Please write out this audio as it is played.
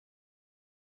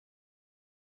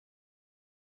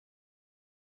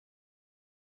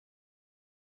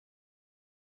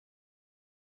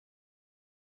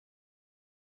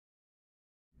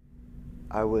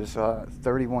I was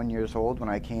 31 years old when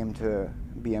I came to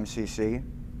BMCC.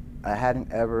 I hadn't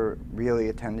ever really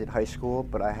attended high school,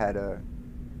 but I had a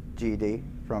GED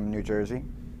from New Jersey.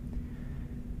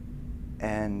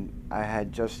 And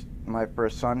my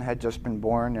first son had just been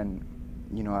born, and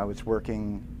I was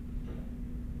working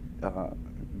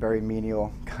very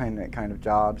menial kind of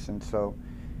jobs, and so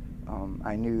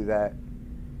I knew that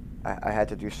I had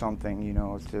to do something,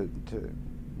 to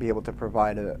be able to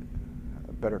provide a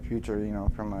better future,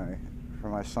 for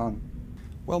my son.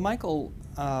 Well, Michael,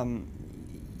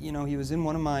 he was in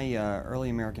one of my early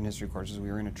American history courses.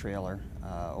 We were in a trailer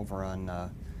over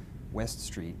on West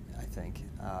Street, I think,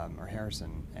 or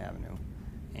Harrison Avenue,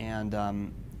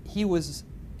 and he was,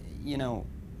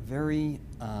 very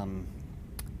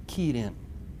keyed in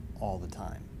all the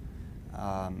time.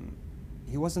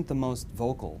 He wasn't the most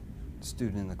vocal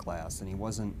student in the class, and he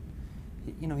wasn't,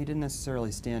 he didn't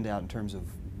necessarily stand out in terms of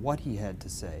what he had to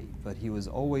say, but he was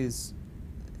always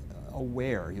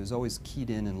aware, he was always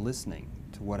keyed in and listening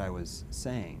to what I was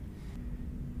saying.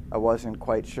 I wasn't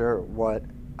quite sure what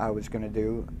I was going to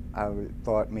do. I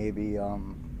thought maybe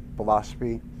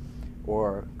philosophy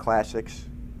or classics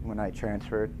when I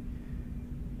transferred,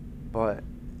 but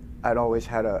I'd always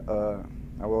had I've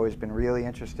always been really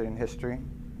interested in history,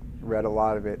 read a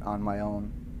lot of it on my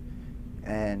own,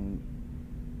 and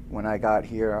when I got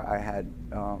here I had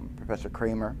Professor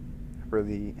Kramer for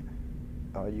the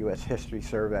U.S. History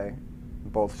Survey,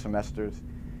 both semesters,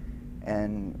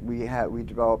 and we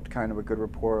developed kind of a good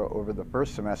rapport over the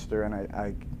first semester, and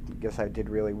I guess I did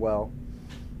really well.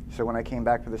 So when I came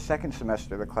back for the second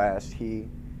semester of the class, he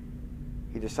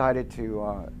decided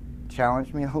to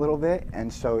challenge me a little bit,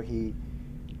 and so he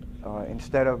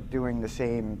instead of doing the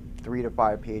same 3 to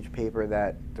 5 page paper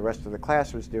that the rest of the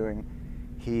class was doing,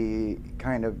 he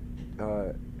kind of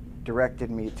directed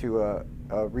me to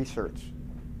a research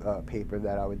paper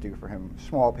that I would do for him,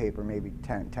 small paper, maybe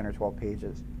 10 or 12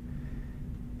 pages.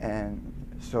 And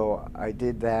so I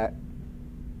did that,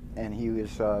 and he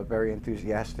was very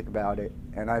enthusiastic about it,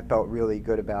 and I felt really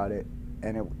good about it.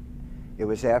 And it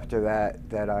was after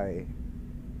that I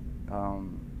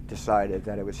decided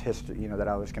that it was history, that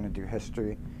I was going to do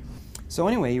history. So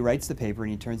anyway, he writes the paper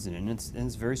and he turns it in, and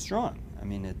it's very strong. I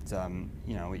mean, it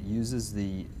uses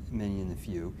the many and the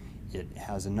few. It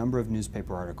has a number of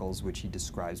newspaper articles which he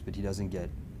describes, but he doesn't get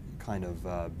kind of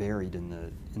buried in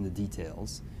the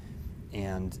details.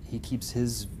 And he keeps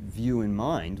his view in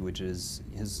mind, which is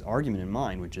his argument in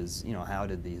mind, which is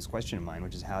his question in mind,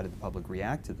 which is how did the public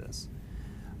react to this?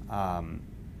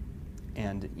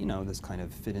 And this kind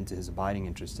of fit into his abiding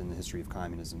interest in the history of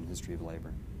communism and history of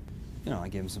labor. I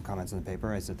gave him some comments on the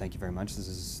paper. I said, thank you very much, this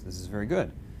is very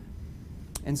good.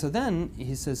 And so then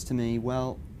he says to me,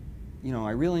 well,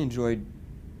 I really enjoyed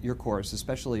your course,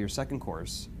 especially your second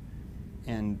course,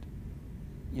 and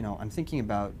I'm thinking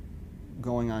about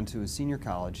going on to a senior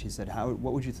college. He said,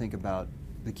 what would you think about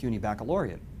the CUNY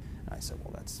baccalaureate? And I said,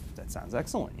 well, that sounds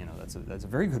excellent, that's a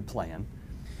very good plan.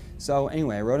 So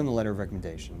anyway, I wrote him the letter of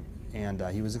recommendation, and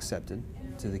he was accepted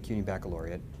to the CUNY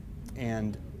baccalaureate,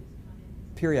 and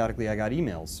periodically I got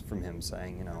emails from him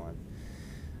saying,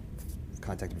 I've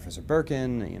contacted Professor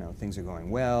Birkin, things are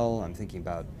going well, I'm thinking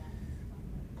about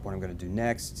what I'm going to do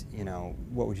next,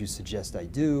 what would you suggest I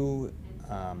do?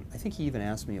 I think he even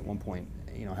asked me at one point,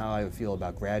 how I would feel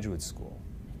about graduate school.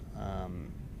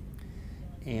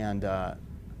 And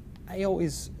I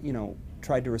always,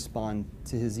 tried to respond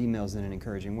to his emails in an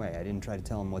encouraging way. I didn't try to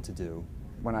tell him what to do.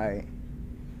 When I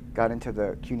got into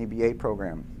the CUNY BA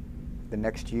program the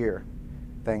next year,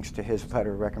 thanks to his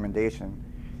letter of recommendation,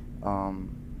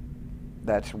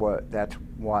 that's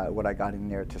why what I got in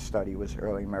there to study was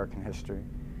early American history.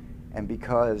 And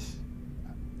because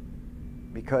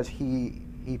he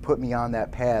put me on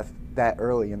that path that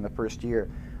early in the first year,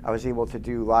 I was able to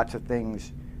do lots of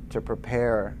things to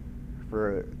prepare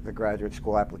for the graduate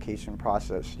school application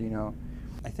process,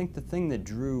 I think the thing that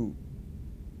drew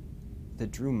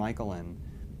Michael in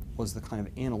was the kind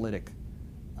of analytic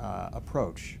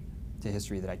approach to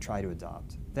history that I try to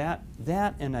adopt. That,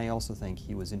 and I also think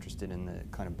he was interested in the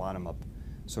kind of bottom-up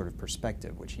sort of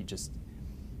perspective, which he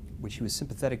was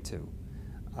sympathetic to,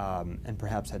 and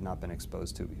perhaps had not been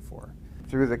exposed to before.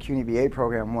 Through the CUNY BA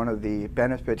program, one of the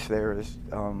benefits there is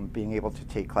being able to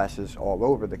take classes all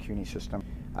over the CUNY system.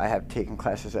 I have taken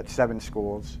classes at 7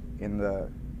 schools in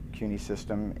the CUNY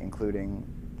system, including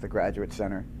the Graduate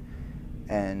Center.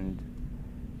 And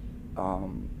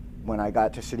when I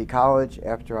got to City College,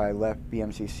 after I left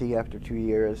BMCC after 2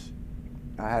 years,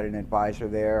 I had an advisor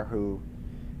there who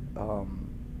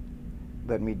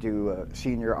let me do a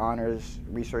senior honors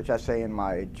research essay in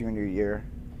my junior year.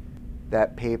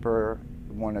 That paper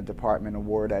won a department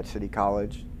award at City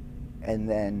College, and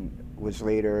then was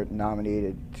later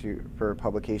nominated for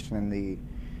publication in the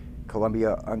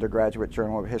Columbia Undergraduate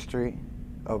Journal of History,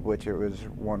 of which it was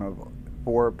one of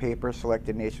 4 papers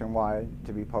selected nationwide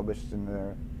to be published in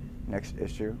the next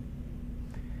issue.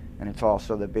 And it's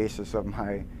also the basis of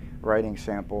my writing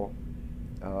sample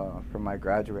for my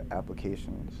graduate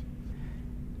applications.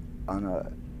 On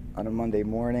a Monday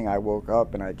morning, I woke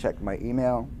up and I checked my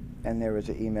email, and there was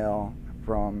an email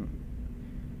from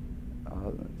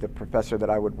the professor that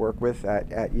I would work with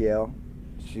at Yale.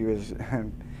 She was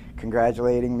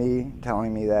congratulating me,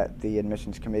 telling me that the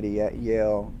admissions committee at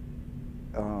Yale,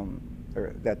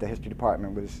 or that the history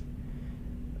department was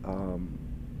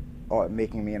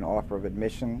making me an offer of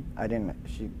admission.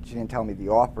 She didn't tell me the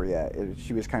offer yet.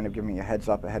 She was kind of giving me a heads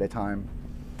up ahead of time,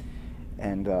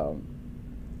 and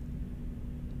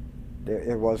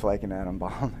it was like an atom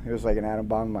bomb. It was like an atom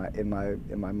bomb in my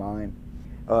mind.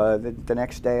 The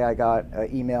next day, I got an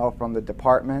email from the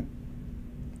department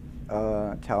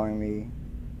telling me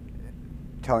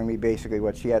basically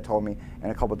what she had told me,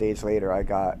 and a couple days later, I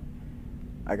got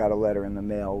a letter in the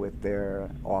mail with their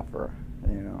offer.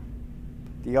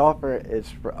 The offer is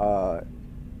for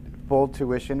full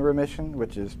tuition remission,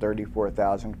 which is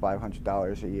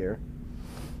 $34,500 a year.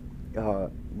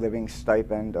 Living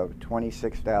stipend of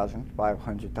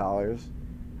 $26,500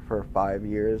 for 5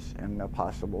 years and a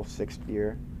possible 6th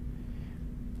year,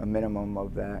 a minimum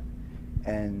of that,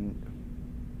 and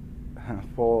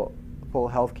full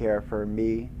health care for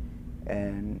me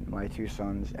and my 2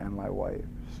 sons and my wife.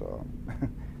 So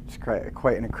it's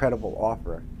quite an incredible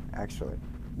offer, actually.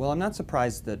 Well, I'm not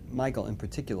surprised that Michael in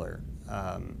particular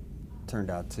turned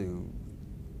out to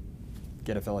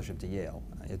get a fellowship to Yale.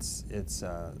 It's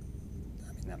I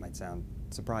mean, that might sound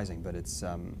surprising, but it's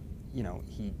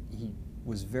he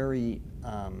was very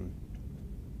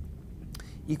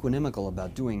equanimical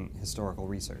about doing historical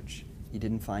research. He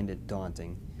didn't find it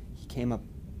daunting. He came up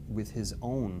with his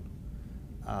own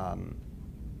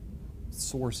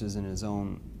sources and his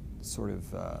own sort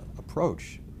of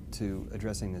approach to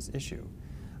addressing this issue.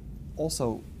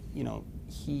 Also,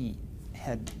 he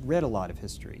had read a lot of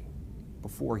history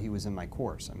before he was in my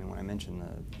course. I mean, when I mentioned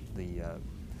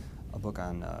a book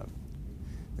on the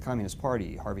Communist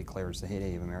Party, Harvey Clare's The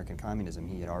Heyday of American Communism,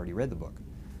 he had already read the book.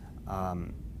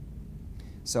 And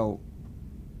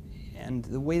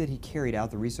the way that he carried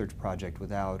out the research project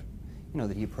without,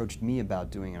 that he approached me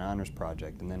about doing an honors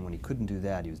project, and then when he couldn't do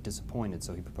that, he was disappointed,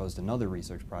 so he proposed another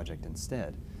research project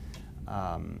instead.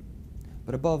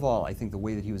 But above all, I think the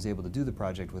way that he was able to do the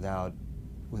project without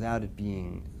it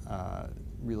being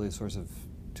really a source of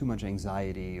too much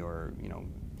anxiety or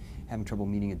having trouble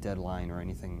meeting a deadline or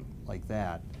anything like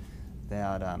that,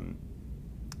 that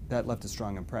left a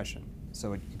strong impression.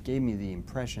 So it gave me the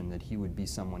impression that he would be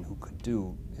someone who could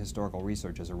do historical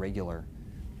research as a regular,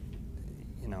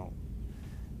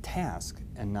 task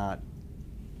and not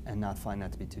find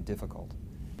that to be too difficult.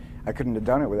 I couldn't have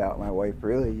done it without my wife,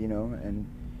 really, and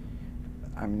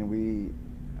I mean,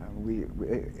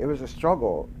 it was a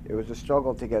struggle. It was a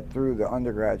struggle to get through the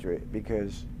undergraduate,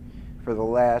 because for the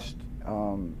last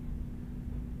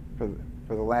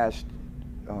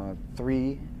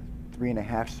three and a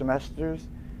half semesters,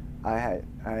 I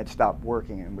had stopped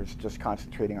working and was just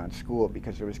concentrating on school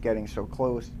because it was getting so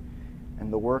close.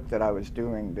 And the work that I was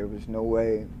doing, there was no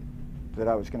way that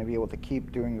I was going to be able to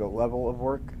keep doing the level of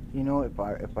work,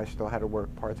 if I still had to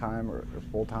work part-time or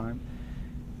full-time.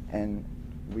 And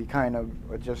we kind of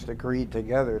just agreed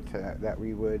together that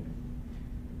we would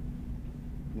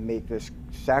make this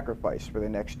sacrifice for the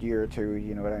next year or two,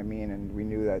 you know what I mean? And we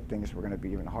knew that things were going to be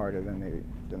even harder than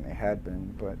they had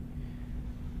been, but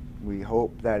we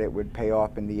hoped that it would pay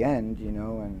off in the end,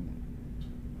 and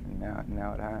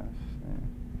now it has. Yeah.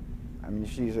 I mean,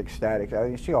 she's ecstatic. I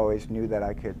mean, she always knew that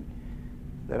I could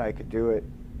do it,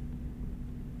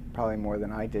 probably more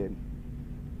than I did.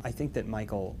 I think that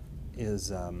Michael is,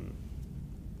 in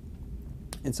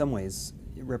some ways,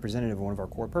 representative of one of our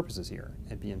core purposes here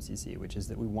at BMCC, which is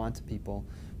that we want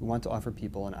to offer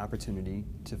people an opportunity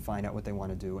to find out what they want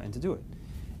to do and to do it.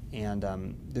 And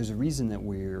there's a reason that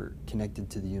we're connected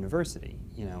to the university.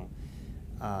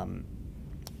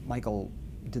 Michael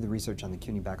did the research on the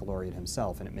CUNY Baccalaureate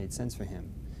himself, and it made sense for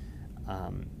him.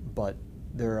 But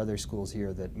there are other schools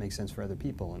here that make sense for other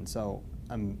people, and so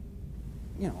I'm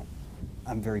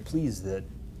very pleased that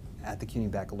at the CUNY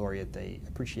Baccalaureate they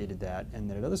appreciated that, and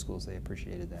that at other schools they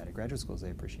appreciated that, at graduate schools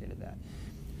they appreciated that.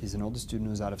 He's an older student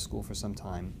who was out of school for some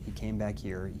time. He came back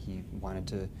here. He wanted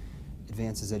to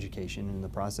advance his education, and in the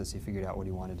process he figured out what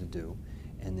he wanted to do,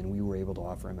 and then we were able to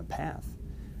offer him a path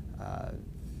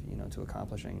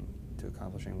to to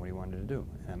accomplishing what he wanted to do.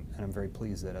 And I'm very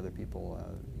pleased that other people,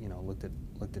 you know, looked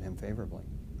at him favorably.